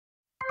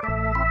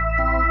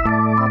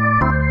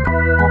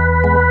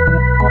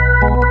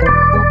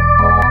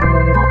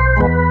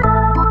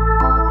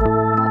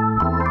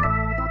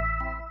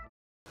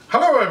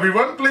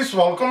everyone, please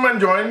welcome and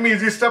join me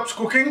Easy Steps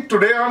Cooking.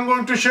 Today I'm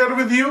going to share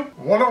with you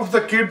one of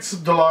the kids'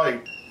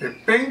 delight, a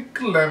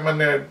pink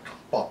lemonade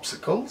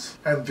popsicles,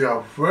 and they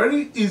are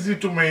very easy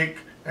to make.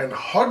 And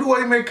how do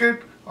I make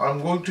it?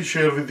 I'm going to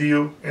share with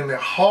you. In a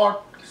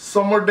hot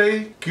summer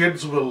day,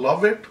 kids will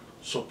love it,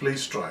 so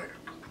please try it.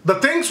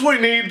 The things we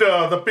need: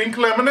 the pink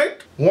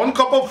lemonade, 1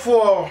 cup of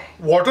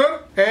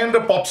water, and a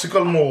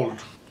popsicle mold.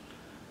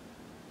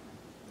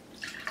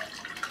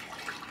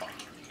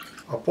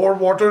 I pour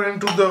water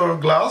into the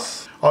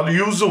glass. I'll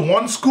use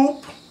 1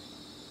 scoop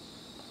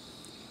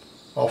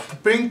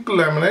of pink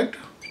lemonade.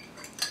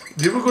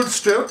 Give a good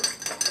stir.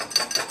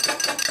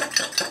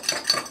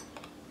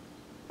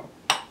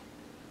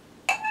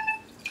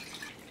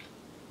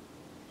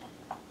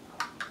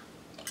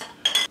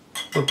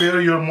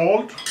 Prepare your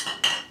mold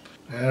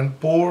and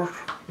pour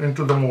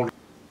into the mold.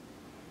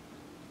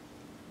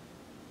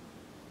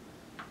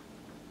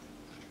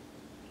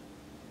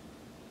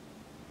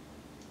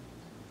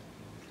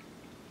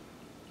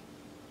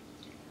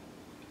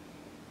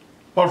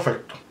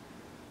 Perfect.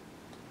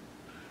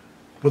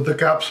 Put the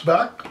caps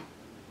back.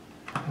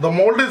 The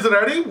mold is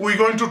ready. We're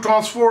going to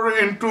transfer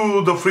it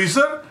into the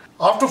freezer.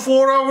 After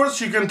 4 hours,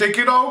 you can take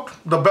it out.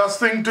 The best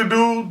thing to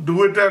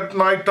do it at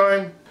night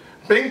time.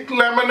 Pink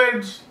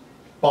lemonade's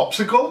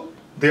popsicle,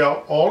 they are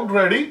all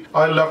ready.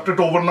 I left it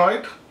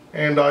overnight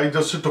and I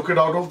just took it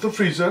out of the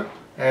freezer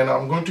and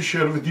I'm going to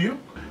share with you.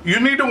 You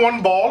need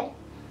 1 ball,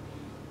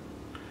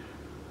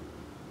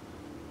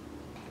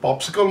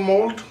 popsicle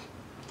mold.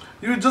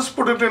 You just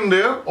put it in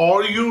there,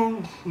 or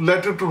you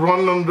let it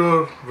run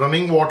under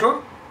running water.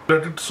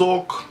 Let it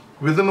soak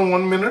within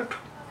 1 minute.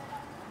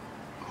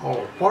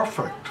 Oh,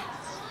 perfect.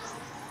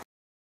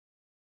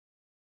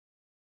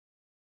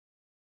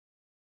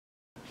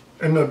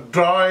 In a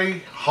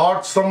dry,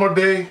 hot summer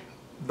day,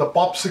 the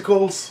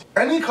popsicles,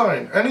 any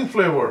kind, any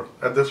flavor.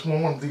 At this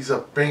moment, these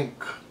are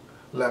pink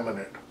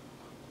lemonade.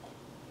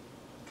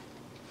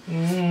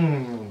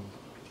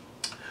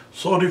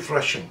 So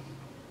refreshing.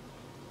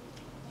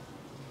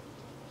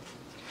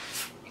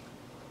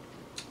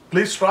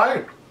 Please try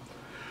it.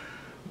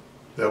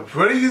 They're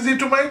very easy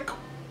to make.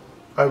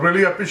 I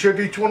really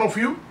appreciate each one of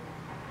you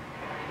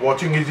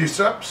watching Easy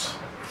Steps.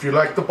 If you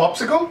like the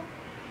popsicle,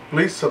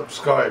 please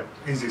subscribe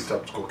Easy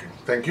Steps Cooking.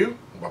 Thank you.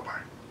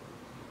 Bye-bye.